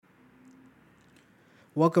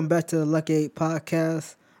Welcome back to the Lucky 8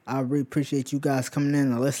 podcast. I really appreciate you guys coming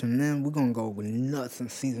in and listening in. We're going to go nuts in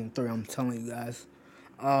season 3, I'm telling you guys.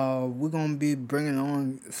 We're going to be bringing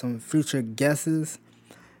on some future guesses.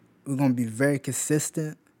 We're going to be very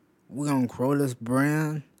consistent. We're going to grow this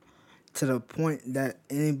brand to the point that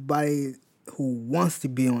anybody who wants to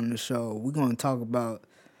be on the show, we're going to talk about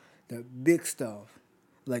the big stuff.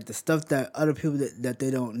 Like the stuff that other people that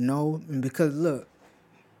they don't know. And because look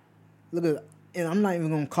at, and I'm not even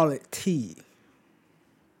going to call it tea.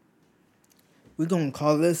 We're gonna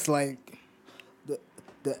call this like the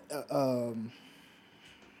the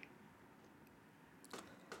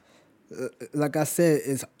like I said,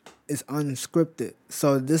 it's unscripted.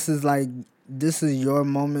 So this is your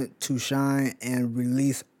moment to shine and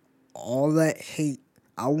release all that hate.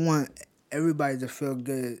 I want everybody to feel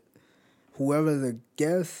good. Whoever the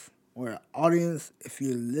guest or audience, if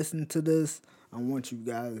you listen to this, I want you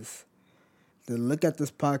guys to look at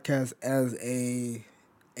this podcast as a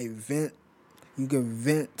vent. You can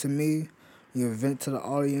vent to me. You can vent to the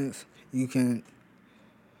audience. You can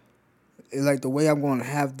like the way I'm going to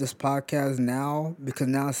have this podcast now, because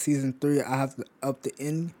now season 3 I have to up the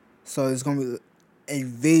end, so it's going to be a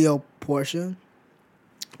video portion.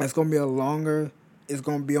 It's going to be a longer. It's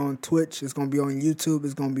going to be on Twitch. It's going to be on YouTube.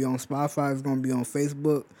 It's going to be on Spotify. It's going to be on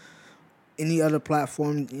Facebook. Any other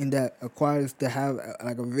platform in that acquires to have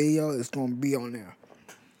like a video, it's going to be on there.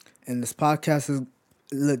 And this podcast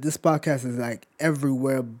is like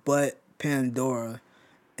everywhere but Pandora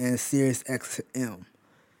and Sirius XM,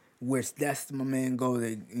 which that's my main goal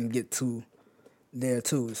to get to there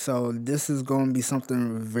too. So this is going to be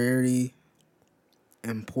something very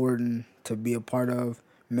important to be a part of.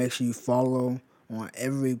 Make sure you follow on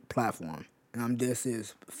every platform. And I'm dead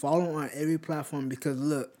serious. Follow on every platform, because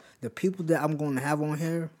look, the people that I'm going to have on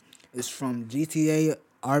here is from GTA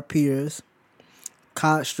RPers,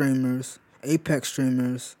 COD streamers, Apex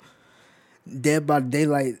streamers, Dead by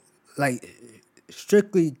Daylight, like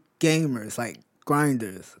strictly gamers, like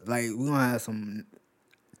grinders. Like we're gonna have some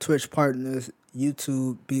Twitch partners,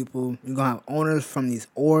 YouTube people. We're gonna have owners from these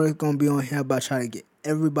orgs gonna be on here, but try to get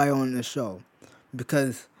everybody on the show,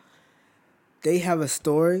 because they have a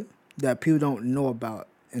story that people don't know about,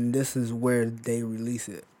 and this is where they release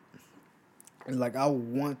it. Like I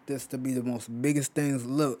want this to be the most biggest things.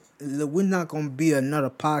 Look, we're not gonna be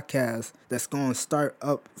another podcast that's gonna start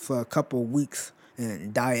up for a couple of weeks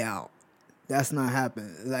and die out. That's not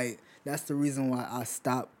happening. Like that's the reason why I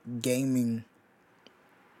stopped gaming.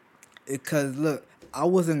 Because look, I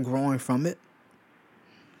wasn't growing from it.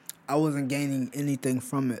 I wasn't gaining anything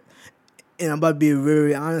from it. And I'm about to be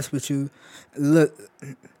very honest with you. Look,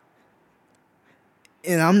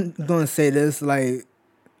 and I'm gonna say this like,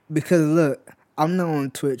 because look, I'm not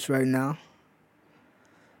on Twitch right now.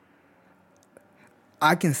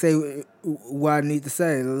 I can say what I need to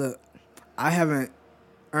say. Look, I haven't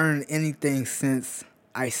earned anything since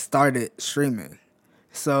I started streaming.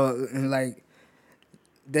 So, and like,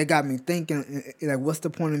 they got me thinking, like, what's the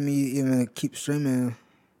point of me even keep streaming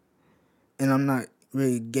and I'm not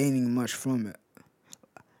really gaining much from it?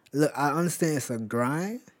 Look, I understand it's a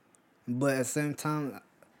grind, but at the same time,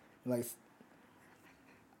 like,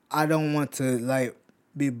 I don't want to, like,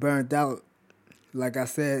 be burnt out. Like I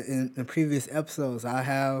said in previous episodes, I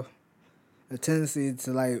have a tendency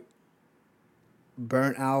to, like,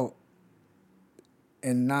 burn out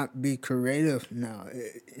and not be creative now.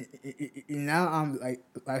 Now I'm like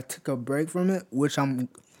I took a break from it, which I'm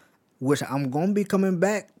gonna be coming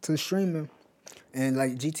back to streaming and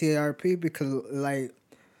like GTA RP, because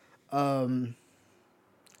um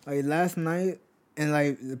like last night and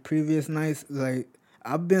like the previous nights, like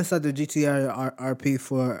I've been inside the GTA RP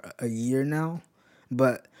for a year now,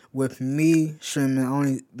 but with me streaming, I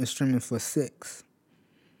only been streaming for 6.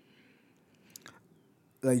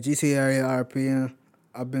 Like GTA RP,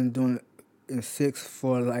 I've been doing it in 6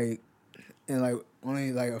 for like in like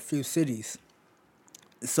only like a few cities.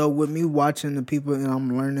 So with me watching the people and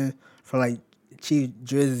I'm learning for like Chief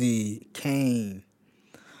Drizzy, Kane,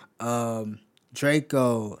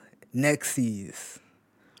 Draco, Nexies,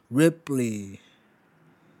 Ripley,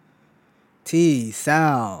 T,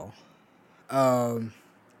 Sal, um,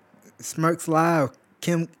 Smirks Live,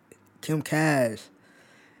 Kim Cash,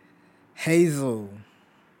 Hazel,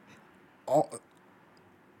 all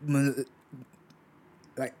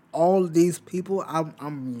like all these people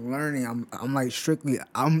I'm learning. I'm like strictly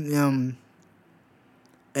I'm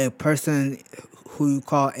a person who you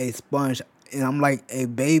call a sponge, and I'm like a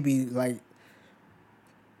baby. Like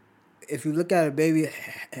if you look at a baby,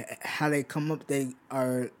 how they come up, they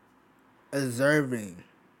are observing,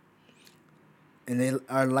 and they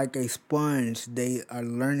are like a sponge. They are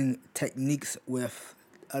learning techniques with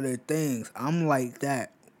other things. I'm like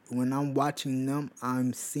that. When I'm watching them,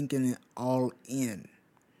 I'm sinking it all in.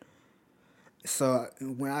 So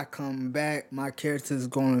when I come back, my character is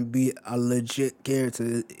going to be a legit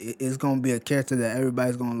character. It's going to be a character that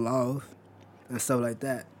everybody's going to love and stuff like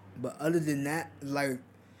that. But other than that, like,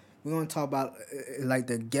 we're going to talk about like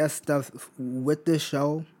the guest stuff with this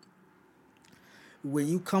show. When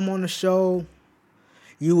you come on the show,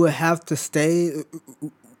 you will have to stay.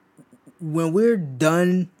 When we're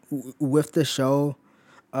done with the show,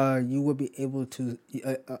 you will be able to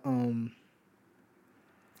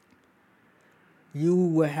you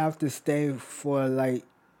will have to stay for like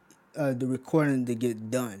the recording to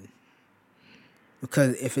get done,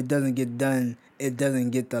 because if it doesn't get done, it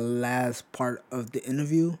doesn't get the last part of the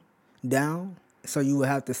interview down. So you will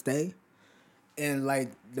have to stay. And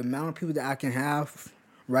like the amount of people that I can have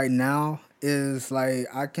right now is like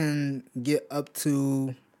I can get up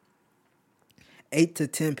to 8 to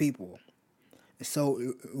 10 people. So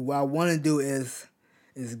what I want to do is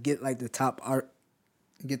get like the top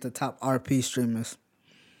RP streamers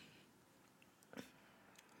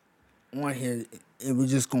on here, and we're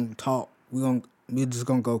just gonna talk. We're just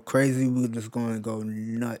gonna go crazy. We're just gonna go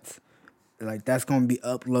nuts. Like that's gonna be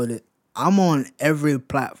uploaded. I'm on every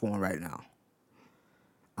platform right now.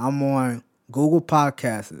 I'm on Google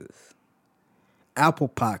Podcasts, Apple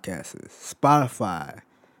Podcasts, Spotify,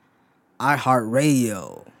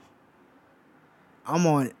 iHeartRadio. I'm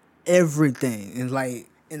on everything. And like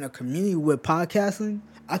in a community with podcasting,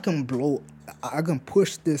 I can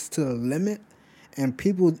push this to the limit, and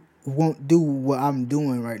people won't do what I'm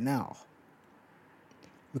doing right now.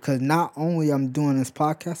 Because not only I'm doing this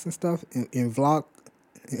podcast and stuff in vlog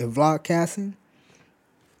casting,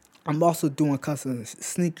 I'm also doing custom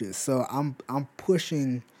sneakers. So I'm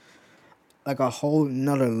pushing like a whole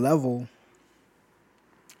nother level.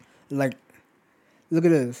 Like, look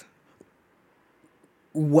at this.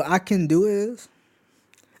 What I can do is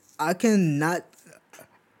I can not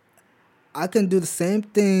I can do the same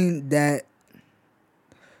thing that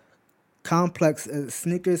Complex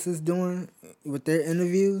Sneakers is doing with their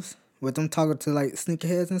interviews, with them talking to like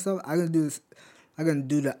sneakerheads and stuff. I can do this. I can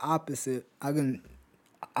do the opposite. I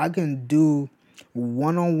can do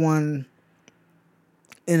one-on-one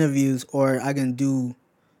interviews, or I can do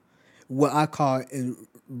what I call is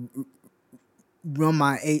run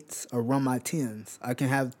my eights or run my tens. I can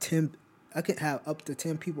have 10. I can have up to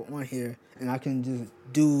 10 people on here, and I can just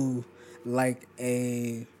do like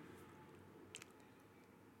a.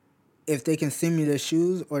 If they can send me their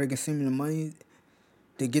shoes, or they can send me the money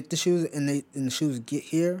to get the shoes, and the shoes get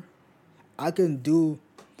here, I can do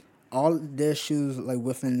all their shoes like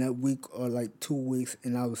within that week or like 2 weeks,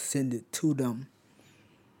 and I will send it to them.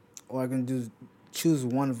 Or I can choose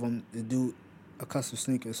one of them to do a custom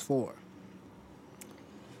sneakers for.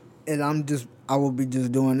 And I will be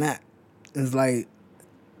just doing that. It's like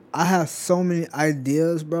I have so many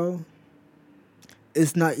ideas, bro.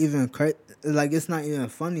 It's not even it's not even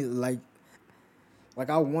funny. Like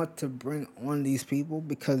I want to bring on these people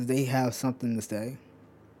because they have something to say.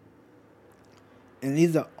 And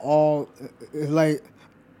these are all like,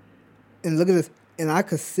 and look at this. And I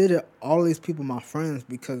consider all these people my friends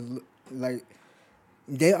because like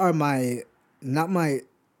they are not my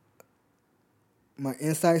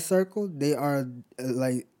inside circle. They are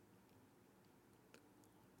like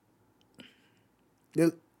they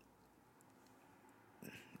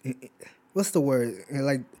what's the word?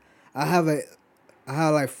 Like I have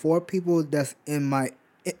like 4 people that's in my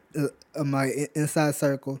inside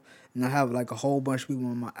circle, and I have like a whole bunch of people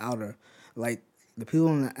in my outer. Like the people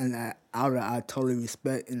in the outer, I totally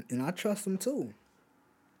respect, and I trust them too.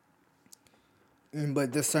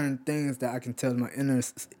 But there's certain things that I can tell my inner,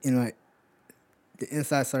 like the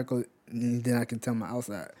inside circle, and then I can tell my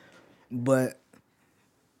outside. But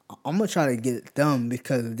I'm gonna try to get it done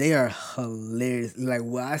because they are hilarious. Like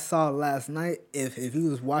what I saw last night, if you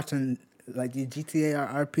was watching like the GTA or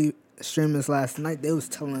RP streamers last night, they was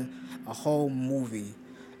telling a whole movie,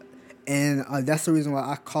 and that's the reason why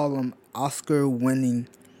I call them Oscar-winning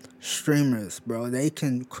streamers, bro. They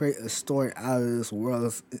can create a story out of this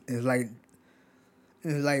world. It's like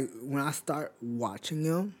when I start watching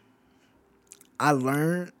them, I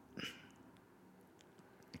learned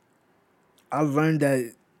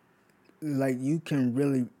that like you can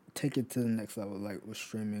really take it to the next level, like with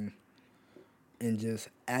streaming and just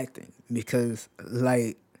acting, because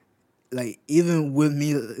like even with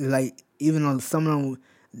me, like even on some of them,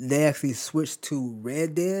 they actually switched to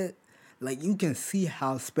Red Dead. Like you can see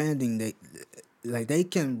how expanding they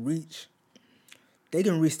can reach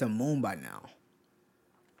the moon by now.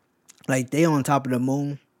 Like they on top of the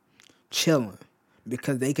moon, chilling,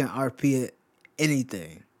 because they can RP at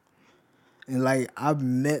anything. And like I've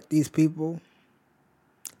met these people,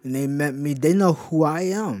 and they met me. They know who I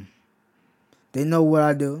am. They know what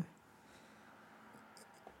I do.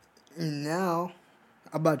 And now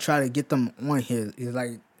I'm about to try to get them on here. It's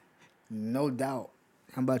like no doubt.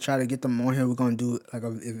 I'm about to try to get them on here. We're gonna do like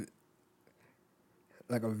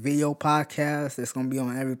a video podcast that's gonna be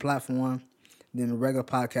on every platform. Then the regular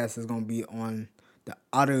podcast is gonna be on the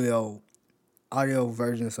audio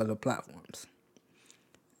versions of the platforms.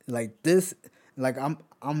 Like this, like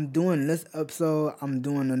I'm doing this episode. I'm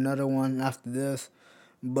doing another one after this,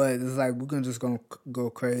 but it's like we're gonna just gonna go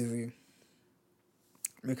crazy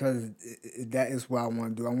because that is what I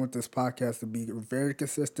want to do. I want this podcast to be very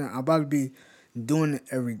consistent. I'm about to be doing it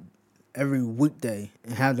every weekday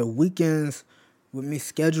and have the weekends with me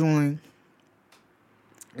scheduling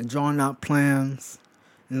and drawing out plans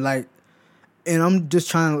and and I'm just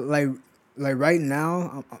trying to like right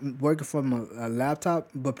now I'm working from a laptop,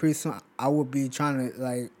 but pretty soon I will be trying to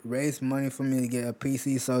like raise money for me to get a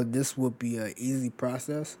PC, so this will be an easy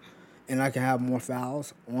process and I can have more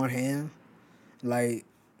files on hand. Like,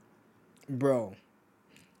 bro,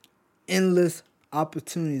 endless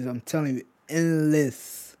opportunities. I'm telling you,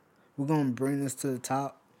 endless. We're gonna bring this to the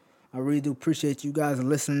top. I really do appreciate you guys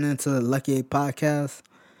listening to the Lucky 8 podcast.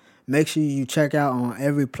 Make sure you check out on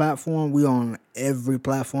every platform. We on every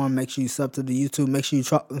platform. Make sure you sub to the YouTube. Make sure you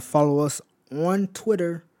follow us on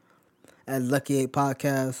Twitter at Lucky 8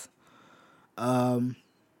 Podcast. On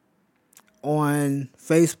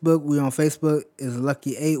Facebook, we on Facebook is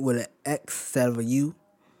Lucky 8 with an X instead of a U.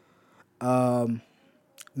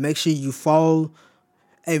 Make sure you follow.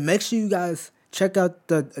 Hey, make sure you guys check out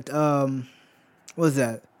the what's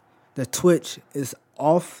that? The Twitch is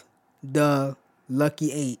off the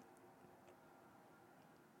Lucky 8.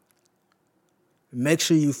 Make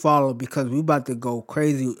sure you follow because we about to go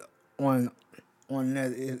crazy on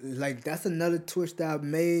that. It's like that's another Twitch that I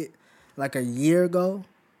made like a year ago.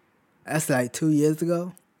 That's like 2 years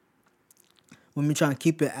ago. When me trying to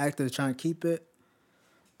keep it active, trying to keep it.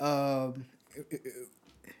 And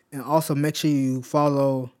also make sure you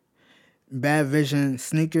follow Bad Vision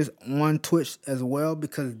Sneakers on Twitch as well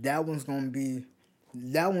because that one's gonna be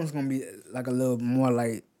like a little more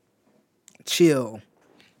like chill.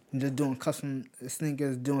 Just doing custom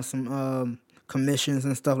sneakers, doing some commissions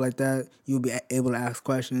and stuff like that. You'll be able to ask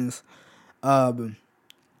questions. And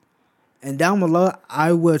down below,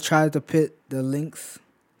 I will try to put the links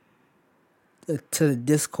to the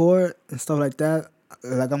Discord and stuff like that.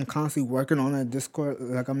 Like I'm constantly working on that Discord.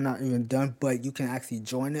 Like I'm not even done, but you can actually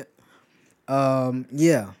join it.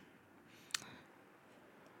 Yeah.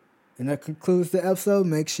 And that concludes the episode.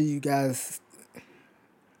 Make sure you guys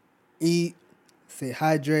eat, stay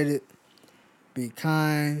hydrated, be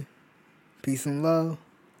kind, peace and love.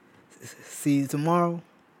 See you tomorrow.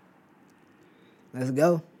 Let's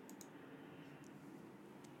go.